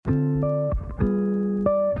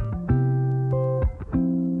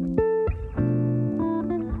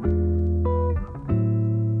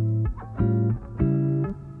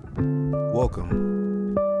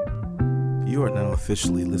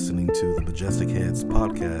officially listening to the Majestic Heads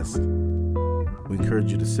podcast. We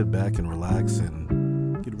encourage you to sit back and relax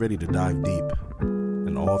and get ready to dive deep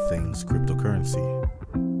in all things cryptocurrency.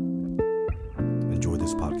 Enjoy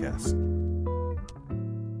this podcast.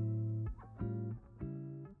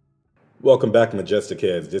 Welcome back, Majestic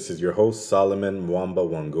Heads. This is your host, Solomon Mwamba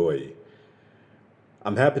Wangoi.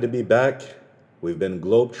 I'm happy to be back. We've been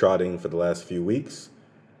globetrotting for the last few weeks,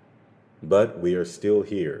 but we are still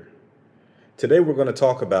here. Today we're going to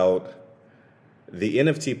talk about the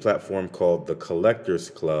NFT platform called the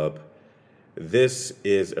Collectors Club. This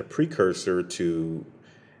is a precursor to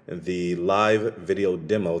the live video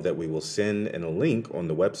demo that we will send in a link on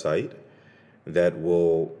the website that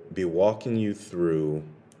will be walking you through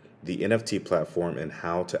the NFT platform and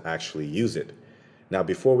how to actually use it. Now,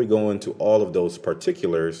 before we go into all of those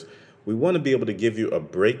particulars, we want to be able to give you a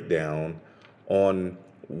breakdown on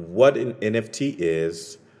what an NFT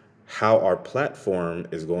is, how our platform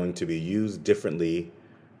is going to be used differently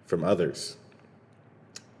from others.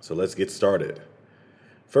 So let's get started.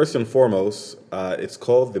 First and foremost, it's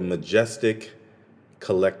called the Majestic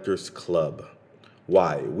Collectors Club.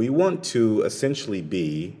 Why? We want to essentially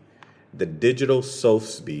be the digital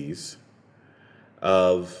Sotheby's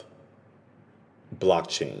of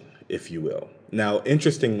blockchain, if you will. Now,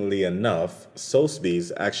 interestingly enough,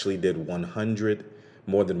 Sotheby's actually did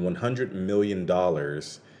more than $100 million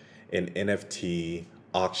in NFT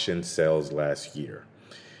auction sales last year.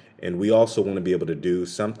 And we also want to be able to do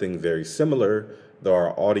something very similar, though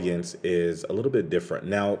our audience is a little bit different.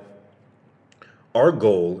 Now, our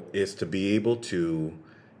goal is to be able to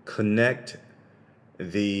connect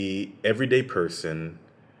the everyday person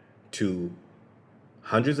to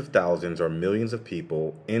hundreds of thousands or millions of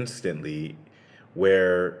people instantly,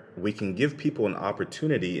 where we can give people an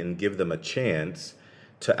opportunity and give them a chance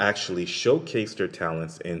to actually showcase their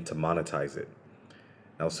talents and to monetize it.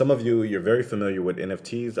 Now, some of you, you're very familiar with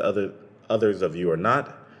NFTs, others of you are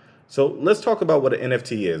not. So let's talk about what an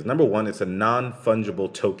NFT is. Number one, it's a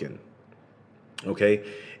non-fungible token. Okay,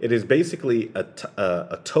 it is basically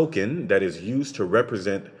a token that is used to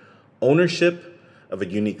represent ownership of a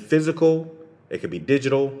unique physical, it could be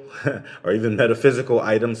digital, or even metaphysical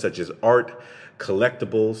items such as art,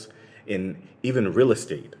 collectibles, and even real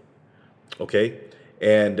estate. Okay,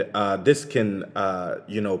 and this can,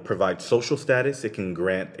 provide social status. It can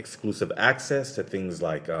grant exclusive access to things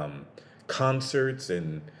like concerts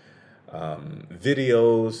and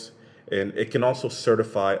videos, and it can also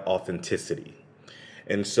certify authenticity.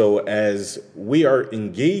 And so as we are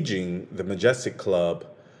engaging the Majestic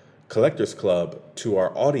Collectors Club to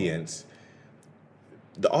our audience,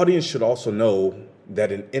 the audience should also know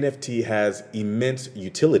that an NFT has immense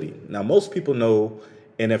utility. Now, most people know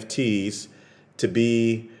NFTs to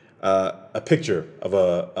be a picture of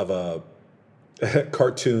a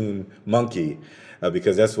cartoon monkey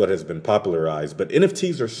because that's what has been popularized. But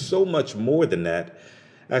NFTs are so much more than that.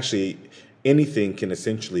 Actually, anything can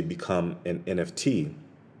essentially become an NFT.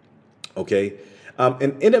 Okay,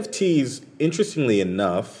 and NFTs, interestingly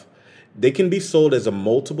enough, they can be sold as a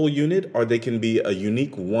multiple unit, or they can be a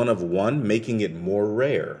unique one of one, making it more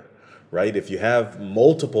rare, right? If you have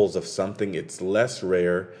multiples of something, it's less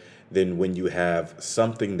rare than when you have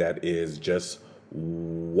something that is just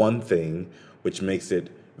one thing, which makes it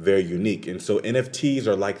very unique. And so NFTs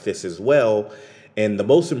are like this as well. And the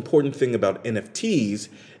most important thing about NFTs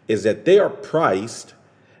is that they are priced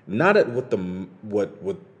not at what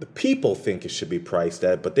the people think it should be priced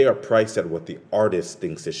at, but they are priced at what the artist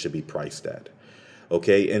thinks it should be priced at.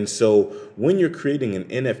 Okay, and so when you're creating an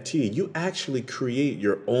NFT, you actually create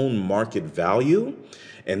your own market value,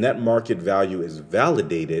 and that market value is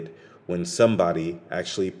validated when somebody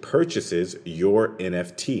actually purchases your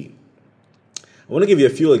NFT. I want to give you a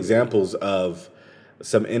few examples of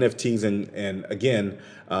some NFTs, and again,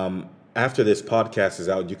 after this podcast is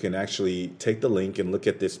out, you can actually take the link and look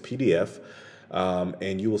at this PDF,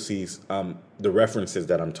 and you will see the references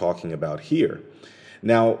that I'm talking about here.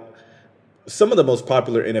 Now, some of the most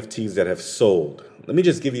popular NFTs that have sold, let me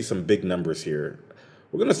just give you some big numbers here.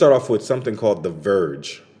 We're going to start off with something called The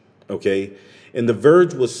Verge, okay? And The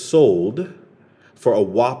Verge was sold for a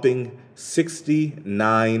whopping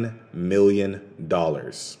 $69 million.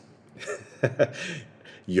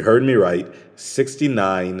 You heard me right,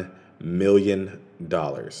 $69 million.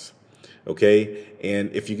 Okay,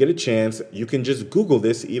 and if you get a chance, you can just Google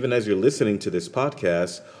this, even as you're listening to this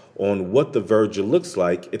podcast, on what The Verge looks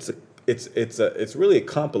like. It's really a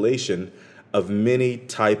compilation of many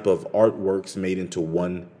type of artworks made into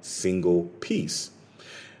one single piece.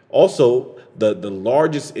 Also, the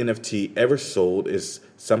largest NFT ever sold is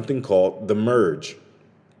something called The Merge.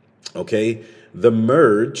 Okay, The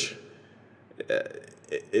merge,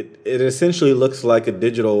 it essentially looks like a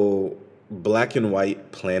digital black and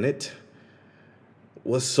white planet,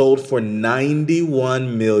 was sold for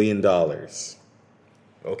 $91 million.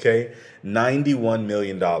 Okay? $91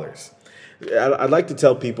 million. I'd like to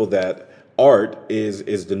tell people that art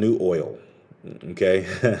is the new oil. Okay?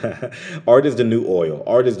 Art is the new oil.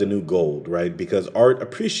 Art is the new gold, right? Because art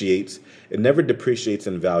appreciates, it never depreciates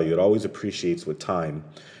in value. It always appreciates with time,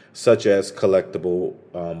 such as collectible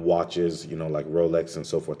watches, like Rolex and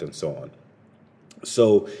so forth and so on.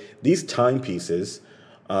 So these timepieces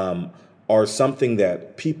are something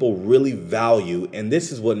that people really value, and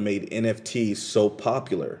this is what made NFTs so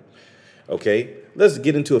popular. Okay, let's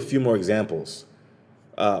get into a few more examples.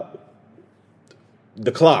 The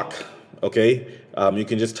clock. Okay, you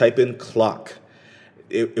can just type in clock.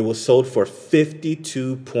 It was sold for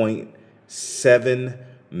 $52.7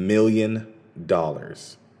 million.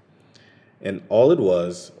 And all it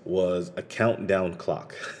was a countdown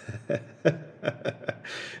clock.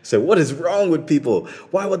 So what is wrong with people?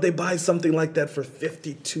 Why would they buy something like that for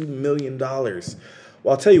 $52 million? Well,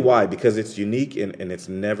 I'll tell you why. Because it's unique and it's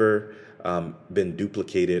never been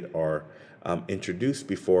duplicated or introduced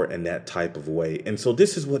before in that type of way. And so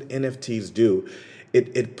this is what NFTs do.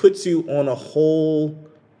 It puts you on a whole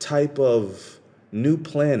type of new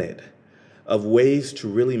planet of ways to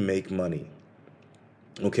really make money.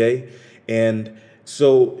 Okay? And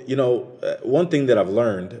so, one thing that I've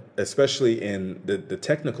learned, especially in the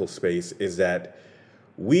technical space, is that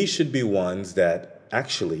we should be ones that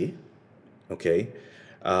actually,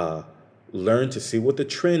 learn to see what the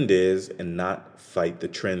trend is and not fight the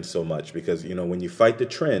trend so much. Because, when you fight the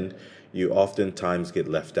trend, you oftentimes get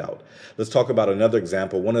left out. Let's talk about another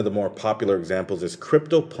example. One of the more popular examples is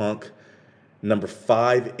CryptoPunk number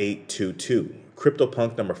 5822.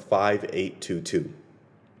 CryptoPunk number 5822.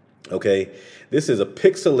 Okay, this is a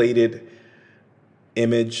pixelated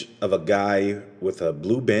image of a guy with a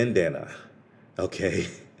blue bandana. Okay,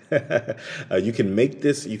 you can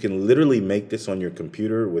literally make this on your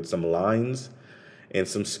computer with some lines and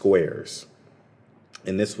some squares.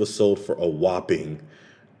 And this was sold for a whopping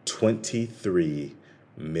 $23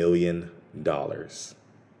 million.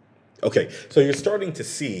 Okay, so you're starting to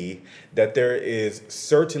see that there is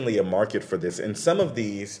certainly a market for this. And some of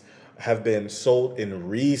these have been sold and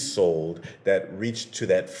resold that reached to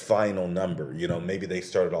that final number. Maybe they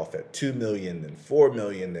started off at 2 million, then 4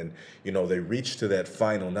 million, then, they reached to that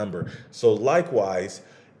final number. So likewise,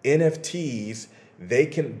 NFTs, they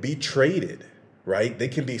can be traded, right? They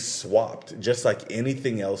can be swapped just like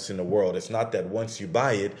anything else in the world. It's not that once you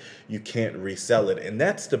buy it, you can't resell it. And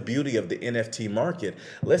that's the beauty of the NFT market.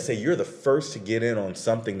 Let's say you're the first to get in on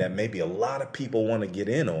something that maybe a lot of people want to get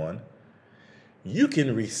in on. You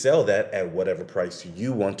can resell that at whatever price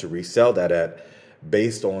you want to resell that at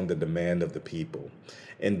based on the demand of the people.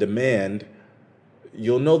 And demand,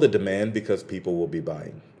 you'll know the demand because people will be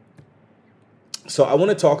buying. So I want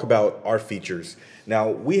to talk about our features. Now,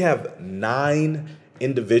 we have 9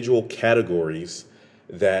 individual categories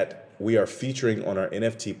that we are featuring on our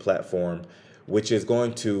NFT platform, which is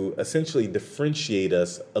going to essentially differentiate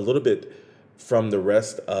us a little bit from the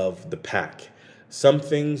rest of the pack. Some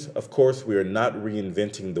things, of course, we are not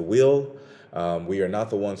reinventing the wheel. We are not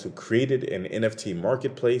the ones who created an NFT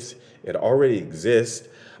marketplace. It already exists,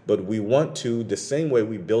 but we want to, the same way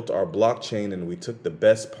we built our blockchain and we took the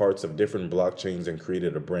best parts of different blockchains and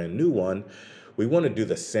created a brand new one, we want to do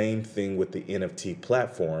the same thing with the NFT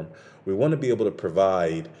platform. We want to be able to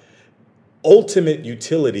provide ultimate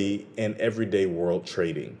utility in everyday world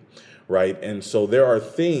trading. Right. And so there are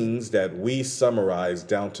things that we summarize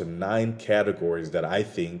down to 9 categories that I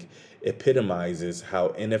think epitomizes how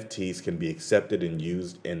NFTs can be accepted and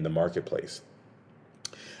used in the marketplace.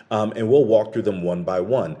 And we'll walk through them one by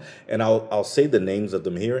one. And I'll say the names of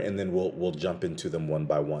them here, and then we'll jump into them one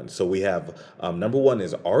by one. So we have number 1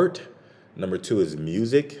 is art. Number 2 is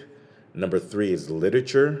music. Number 3 is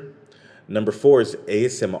literature. Number 4 is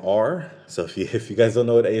ASMR. So if you guys don't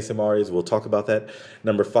know what ASMR is, we'll talk about that.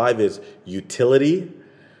 Number 5 is utility.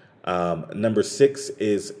 Number 6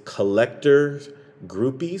 is collector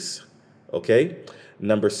groupies. Okay.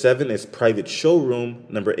 Number 7 is private showroom.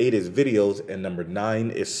 Number 8 is videos. And number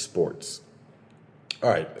 9 is sports.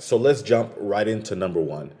 All right. So let's jump right into number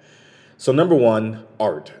 1. So number 1,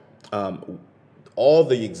 art. All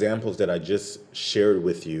the examples that I just shared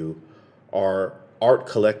with you are art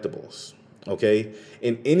collectibles. Okay,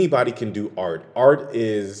 and anybody can do art. Art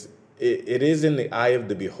is it is in the eye of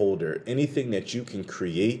the beholder. Anything that you can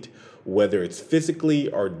create, whether it's physically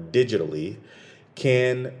or digitally,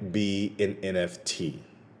 can be an NFT.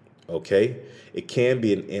 okay? It can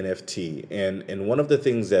be an NFT. And one of the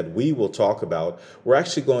things that we will talk about, we're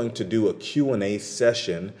actually going to do a Q&A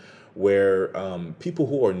session where people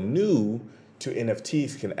who are new to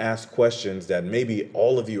NFTs can ask questions that maybe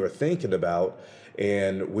all of you are thinking about,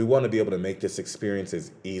 and we want to be able to make this experience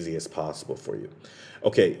as easy as possible for you.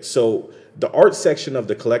 Okay, so the art section of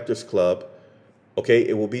the Collectors Club, okay,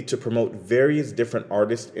 it will be to promote various different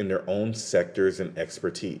artists in their own sectors and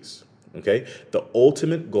expertise. Okay, the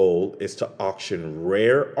ultimate goal is to auction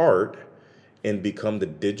rare art and become the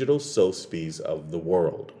digital Sotheby's of the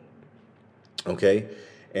world. Okay,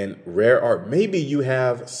 and rare art. Maybe you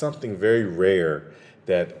have something very rare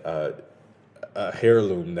that a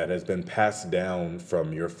heirloom that has been passed down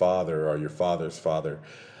from your father or your father's father,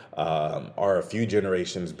 or a few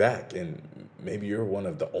generations back, and maybe you're one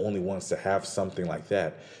of the only ones to have something like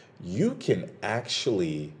that. You can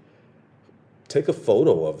actually take a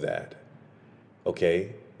photo of that,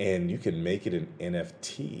 okay, and you can make it an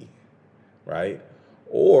NFT, right?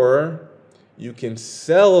 Or you can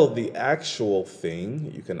sell the actual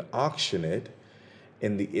thing, you can auction it,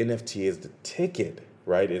 and the NFT is the ticket,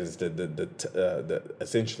 right? It is the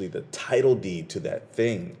essentially the title deed to that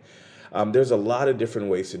thing. There's a lot of different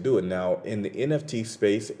ways to do it. Now, in the NFT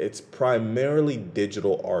space, it's primarily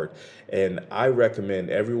digital art, and I recommend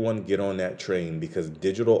everyone get on that train because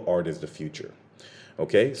digital art is the future.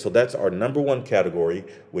 Okay, so that's our number one category,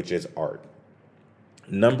 which is art.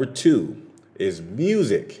 Number two is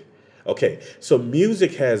music. Okay, so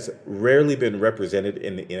music has rarely been represented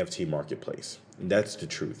in the NFT marketplace. That's the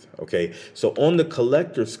truth. Okay, so on the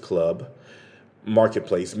Collectors Club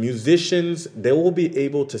marketplace, musicians, they will be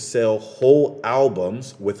able to sell whole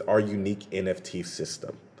albums with our unique NFT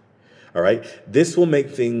system. All right, this will make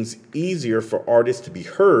things easier for artists to be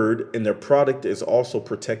heard, and their product is also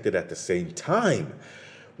protected at the same time.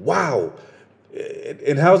 Wow.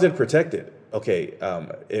 And how is it protected? Okay,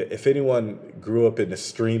 if anyone grew up in the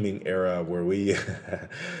streaming era where we, in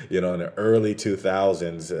the early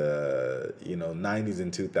 2000s, 90s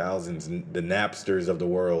and 2000s, the Napsters of the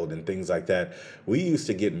world and things like that, we used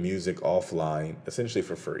to get music offline essentially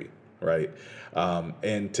for free, right?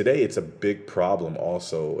 And today it's a big problem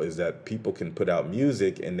also is that people can put out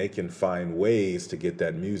music and they can find ways to get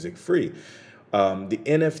that music free. The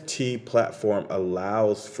NFT platform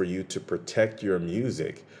allows for you to protect your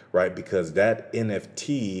music, right? Because that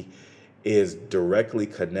NFT is directly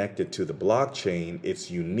connected to the blockchain.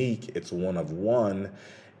 It's unique, it's one of one,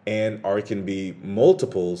 or it can be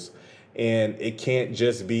multiples, and it can't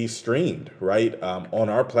just be streamed, right? On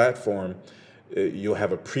our platform, you'll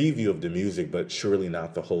have a preview of the music, but surely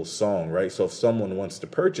not the whole song, right? So if someone wants to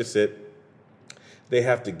purchase it, they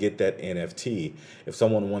have to get that NFT. If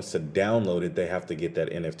someone wants to download it, they have to get that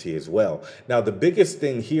NFT as well. Now, the biggest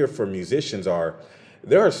thing here for musicians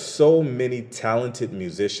there are so many talented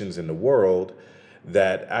musicians in the world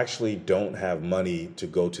that actually don't have money to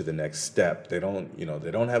go to the next step. They don't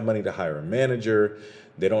have money to hire a manager.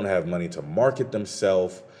 They don't have money to market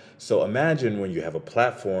themselves. So imagine when you have a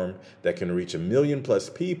platform that can reach 1 million plus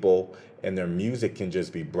people and their music can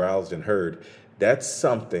just be browsed and heard. That's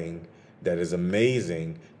something that is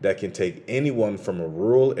amazing, that can take anyone from a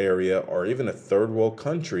rural area or even a third world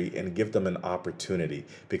country and give them an opportunity,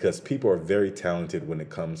 because people are very talented when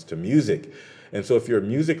it comes to music. And so if you're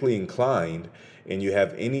musically inclined and you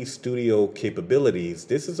have any studio capabilities,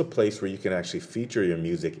 this is a place where you can actually feature your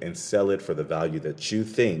music and sell it for the value that you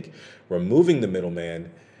think, removing the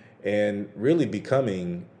middleman and really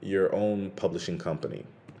becoming your own publishing company.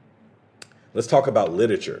 Let's talk about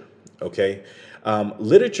literature, okay?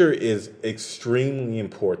 Literature is extremely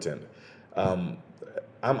important. I'm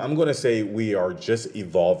going to say we are just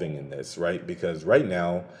evolving in this, right? Because right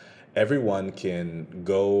now, everyone can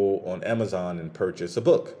go on Amazon and purchase a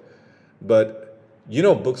book. But,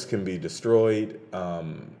 books can be destroyed.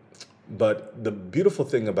 But the beautiful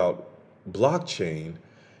thing about blockchain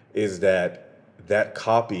is that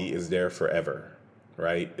copy is there forever,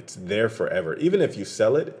 right? It's there forever. Even if you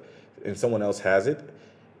sell it and someone else has it,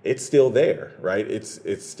 it's still there, right?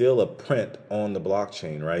 It's still a print on the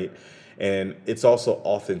blockchain, right? And it's also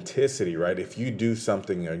authenticity, right? If you do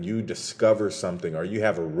something or you discover something or you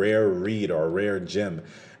have a rare read or a rare gem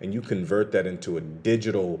and you convert that into a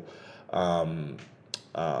digital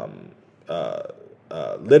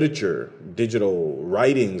literature, digital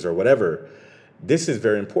writings or whatever, this is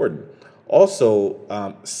very important.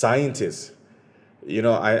 Also, scientists.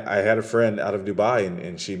 I had a friend out of Dubai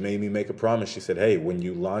and she made me make a promise. She said, hey, when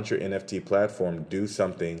you launch your NFT platform, do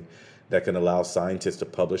something that can allow scientists to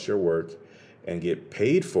publish your work and get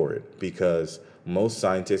paid for it. Because most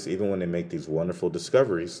scientists, even when they make these wonderful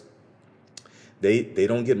discoveries, they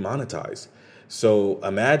don't get monetized. So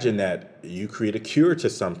imagine that you create a cure to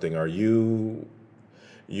something, or you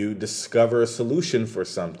discover a solution for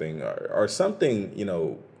something, or something,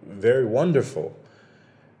 very wonderful.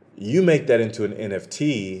 You make that into an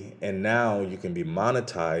NFT, and now you can be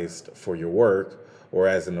monetized for your work.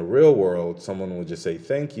 Whereas in the real world, someone will just say,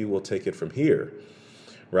 thank you, we'll take it from here,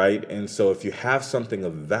 right? And so if you have something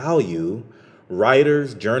of value,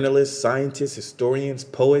 writers, journalists, scientists, historians,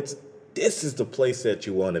 poets, this is the place that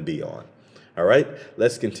you want to be on. All right,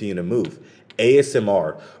 let's continue to move.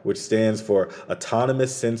 ASMR, which stands for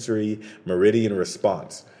Autonomous Sensory Meridian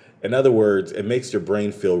Response. In other words, it makes your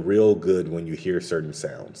brain feel real good when you hear certain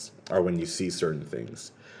sounds or when you see certain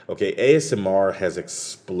things. Okay, ASMR has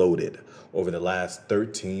exploded over the last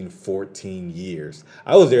 13, 14 years.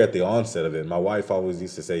 I was there at the onset of it. My wife always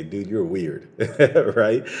used to say, dude, you're weird,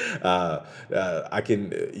 right? I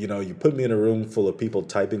can, you put me in a room full of people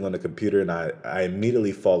typing on the computer and I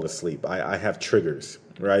immediately fall asleep. I have triggers,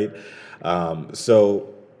 right?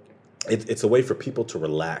 So it's a way for people to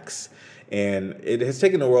relax. And it has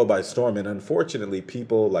taken the world by storm. And unfortunately,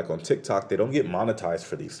 people like on TikTok, they don't get monetized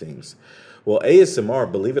for these things. Well, ASMR,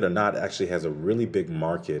 believe it or not, actually has a really big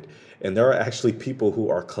market. And there are actually people who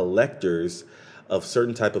are collectors of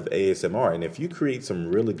certain type of ASMR. And if you create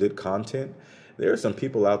some really good content, there are some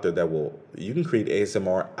people out there you can create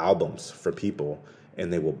ASMR albums for people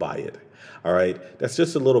and they will buy it. All right. That's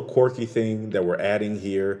just a little quirky thing that we're adding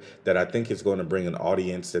here that I think is going to bring an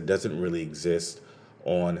audience that doesn't really exist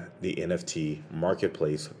on the NFT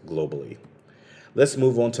marketplace globally. Let's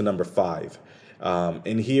move on to number 5.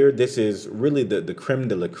 And here, this is really the creme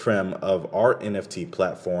de la creme of our NFT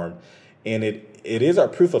platform. And it is our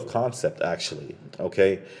proof of concept, actually.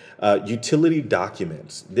 Okay. Utility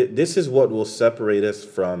documents. This is what will separate us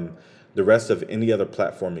from the rest of any other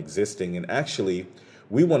platform existing. And actually,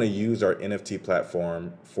 we want to use our NFT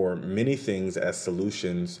platform for many things as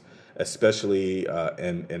solutions, especially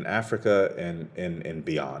in Africa and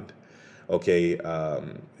beyond. Okay.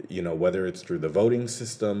 Whether it's through the voting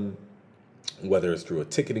system, whether it's through a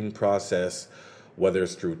ticketing process, whether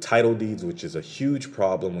it's through title deeds, which is a huge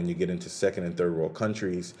problem when you get into second and third world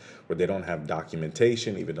countries where they don't have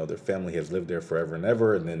documentation, even though their family has lived there forever and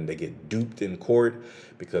ever, and then they get duped in court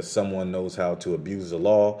because someone knows how to abuse the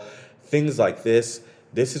law. Things like this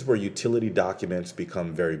is where utility documents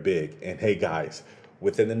become very big. And hey, guys,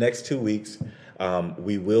 within the next 2 weeks,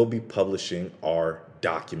 we will be publishing our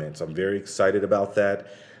documents. I'm very excited about that.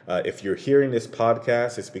 If you're hearing this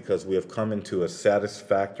podcast, it's because we have come into a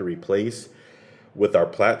satisfactory place with our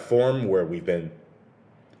platform where we've been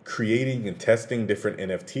creating and testing different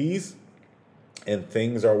NFTs and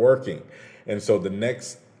things are working. And so the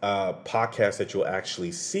next podcast that you'll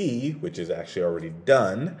actually see, which is actually already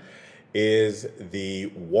done, is the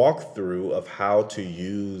walkthrough of how to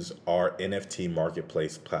use our NFT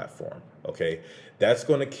marketplace platform. Okay, that's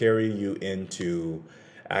going to carry you into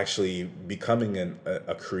actually becoming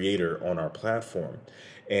a creator on our platform.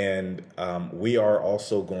 And we are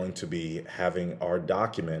also going to be having our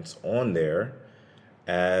documents on there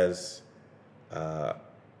as a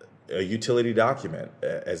utility document,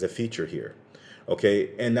 as a feature here.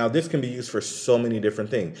 Okay, and now this can be used for so many different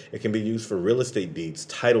things. It can be used for real estate deeds,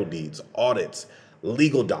 title deeds, audits,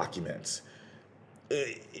 legal documents,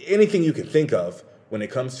 anything you can think of when it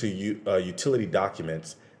comes to utility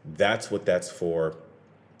documents. That's what that's for.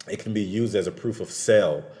 It can be used as a proof of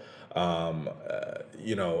sale,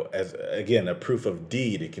 as again a proof of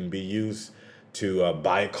deed. It can be used to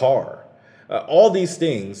buy a car. All these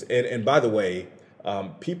things, and by the way,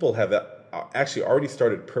 people have actually already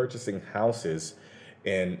started purchasing houses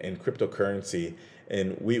in cryptocurrency,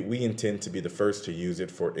 and we intend to be the first to use it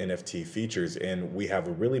for NFT features. And we have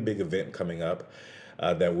a really big event coming up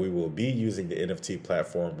that we will be using the NFT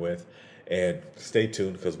platform with. And stay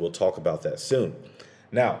tuned because we'll talk about that soon.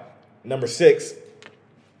 Now, number 6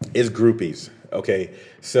 is groupies. Okay,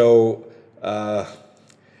 so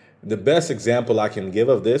the best example I can give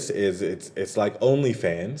of this is it's like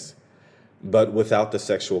OnlyFans, but without the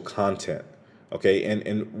sexual content. Okay,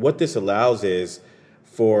 and what this allows is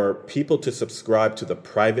for people to subscribe to the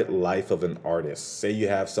private life of an artist. Say you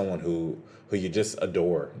have someone who you just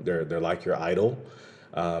adore. They're like your idol,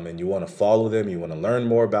 and you want to follow them. You want to learn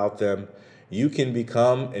more about them. You can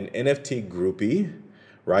become an NFT groupie,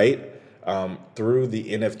 right? Through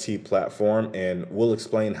the NFT platform, and we'll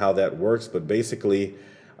explain how that works. But basically,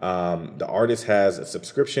 the artist has a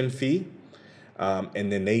subscription fee,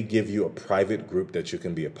 and then they give you a private group that you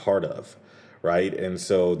can be a part of, right? And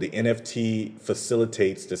so the NFT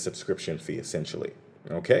facilitates the subscription fee, essentially.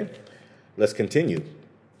 Okay, let's continue.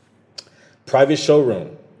 Private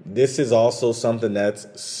showroom. This is also something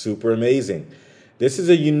that's super amazing. This is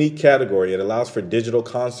a unique category. It allows for digital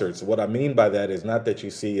concerts. What I mean by that is not that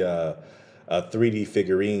you see 3D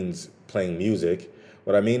figurines playing music.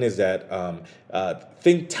 What I mean is that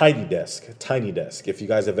think Tiny Desk. Tiny Desk. If you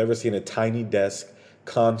guys have ever seen a Tiny Desk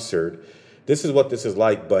concert, this is what this is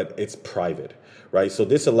like, but it's private, right? So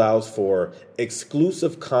this allows for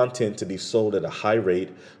exclusive content to be sold at a high rate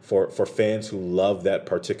for fans who love that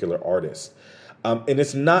particular artist. And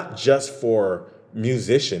it's not just for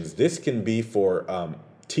musicians. This can be for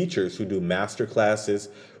teachers who do master classes,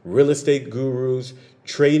 real estate gurus,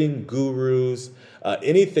 trading gurus,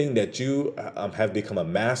 anything that you have become a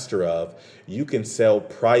master of. You can sell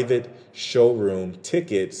private showroom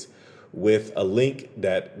tickets with a link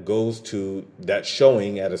that goes to that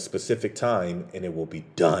showing at a specific time, and it will be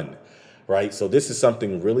done, right? So this is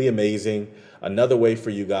something really amazing. Another way for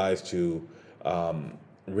you guys to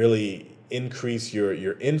really increase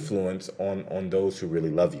your influence on those who really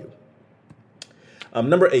love you.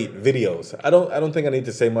 Number 8, videos. I don't think I need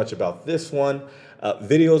to say much about this one.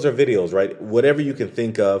 Videos are videos, right? Whatever you can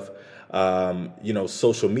think of.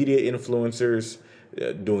 Social media influencers,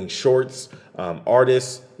 doing shorts,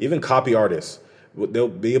 artists, even copy artists. They'll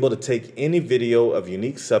be able to take any video of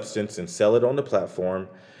unique substance and sell it on the platform.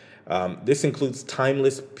 This includes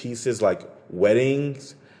timeless pieces like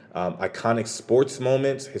weddings, iconic sports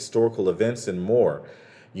moments, historical events, and more.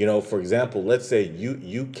 For example, let's say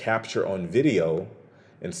you capture on video,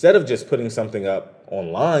 instead of just putting something up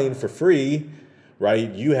online for free,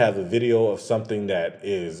 right? You have a video of something that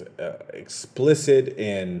is explicit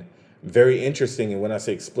and very interesting. And when I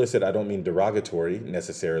say explicit, I don't mean derogatory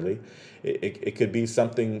necessarily. It could be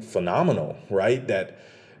something phenomenal, right? That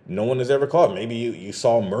no one has ever caught. Maybe you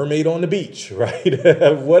saw a mermaid on the beach,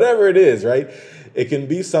 right? Whatever it is, right? It can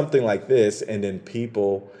be something like this, and then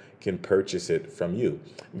people can purchase it from you.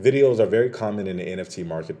 Videos are very common in the NFT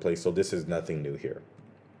marketplace, so this is nothing new here.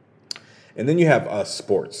 And then you have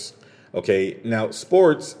sports. Okay, now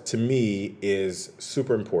sports to me is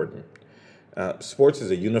super important. Sports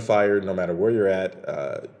is a unifier no matter where you're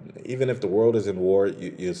at. Even if the world is in war,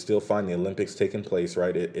 you'll still find the Olympics taking place,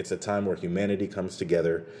 right? It's a time where humanity comes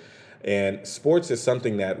together. And sports is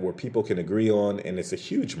something where people can agree on, and it's a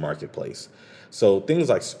huge marketplace. So things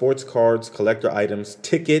like sports cards, collector items,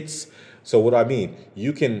 tickets. So what I mean,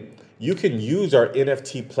 you can use our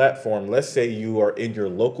NFT platform. Let's say you are in your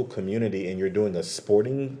local community and you're doing a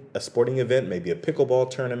sporting event, maybe a pickleball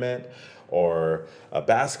tournament or a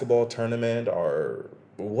basketball tournament or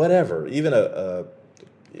whatever, even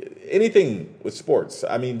anything with sports.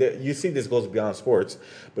 I mean, you see this goes beyond sports,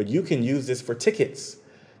 but you can use this for tickets,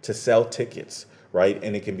 to sell tickets, right?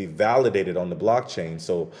 And it can be validated on the blockchain.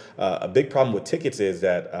 So a big problem with tickets is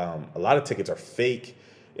that a lot of tickets are fake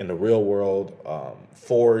in the real world,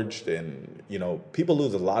 forged, and people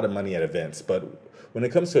lose a lot of money at events. But when it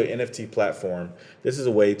comes to an NFT platform, this is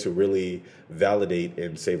a way to really validate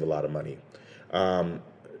and save a lot of money.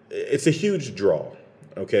 It's a huge draw,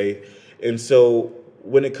 okay? And so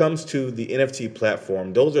when it comes to the NFT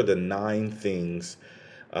platform, those are the 9 things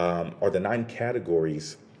or the 9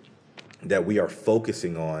 categories that we are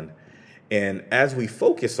focusing on. And as we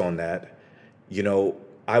focus on that,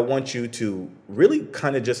 I want you to really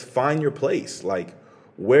kind of just find your place. Like,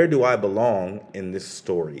 where do I belong in this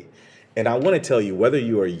story? And I want to tell you, whether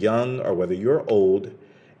you are young or whether you're old,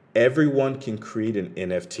 everyone can create an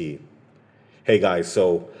NFT. Hey guys,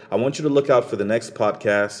 so I want you to look out for the next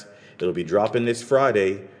podcast. It'll be dropping this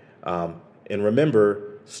Friday. And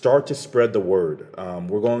remember, start to spread the word.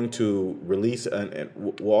 We're going to release, and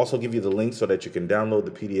we'll also give you the link so that you can download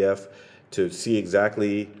the PDF to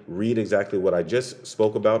read exactly what I just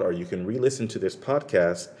spoke about, or you can re-listen to this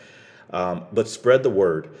podcast, but spread the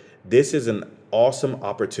word. This is an awesome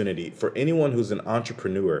opportunity for anyone who's an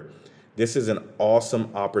entrepreneur. This is an awesome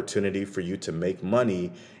opportunity for you to make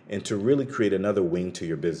money and to really create another wing to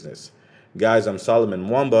your business. Guys, I'm Solomon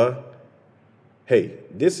Mwamba. Hey,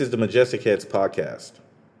 this is the Majestic Heads podcast.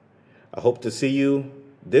 I hope to see you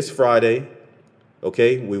this Friday.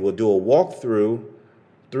 Okay, we will do a walkthrough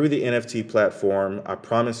through the NFT platform. I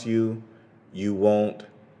promise you, you won't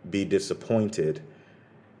be disappointed.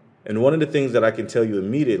 And one of the things that I can tell you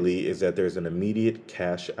immediately is that there's an immediate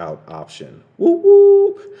cash out option. Woo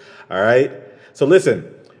woo! All right. So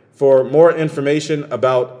listen, for more information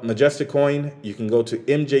about Majestic Coin, you can go to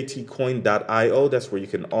mjtcoin.io. That's where you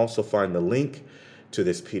can also find the link to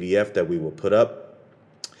this PDF that we will put up.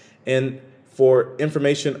 And for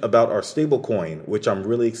information about our stablecoin, which I'm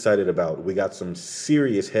really excited about, we got some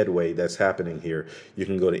serious headway that's happening here. You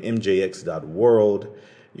can go to mjx.world.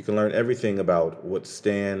 You can learn everything about what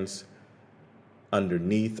stands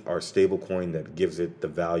underneath our stablecoin that gives it the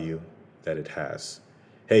value that it has.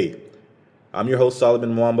 Hey, I'm your host,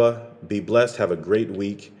 Solomon Mwamba. Be blessed, have a great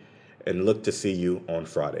week, and look to see you on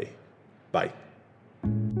Friday. Bye.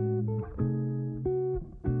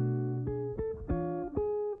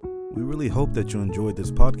 We really hope that you enjoyed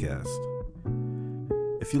this podcast.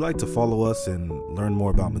 If you'd like to follow us and learn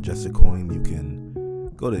more about Majestic Coin, you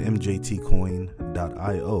can go to mjtcoin.io.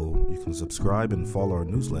 You can subscribe and follow our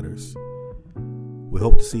newsletters. We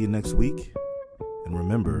hope to see you next week. And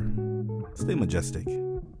remember, stay majestic.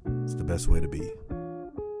 It's the best way to be.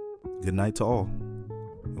 Good night to all,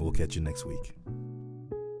 and we'll catch you next week.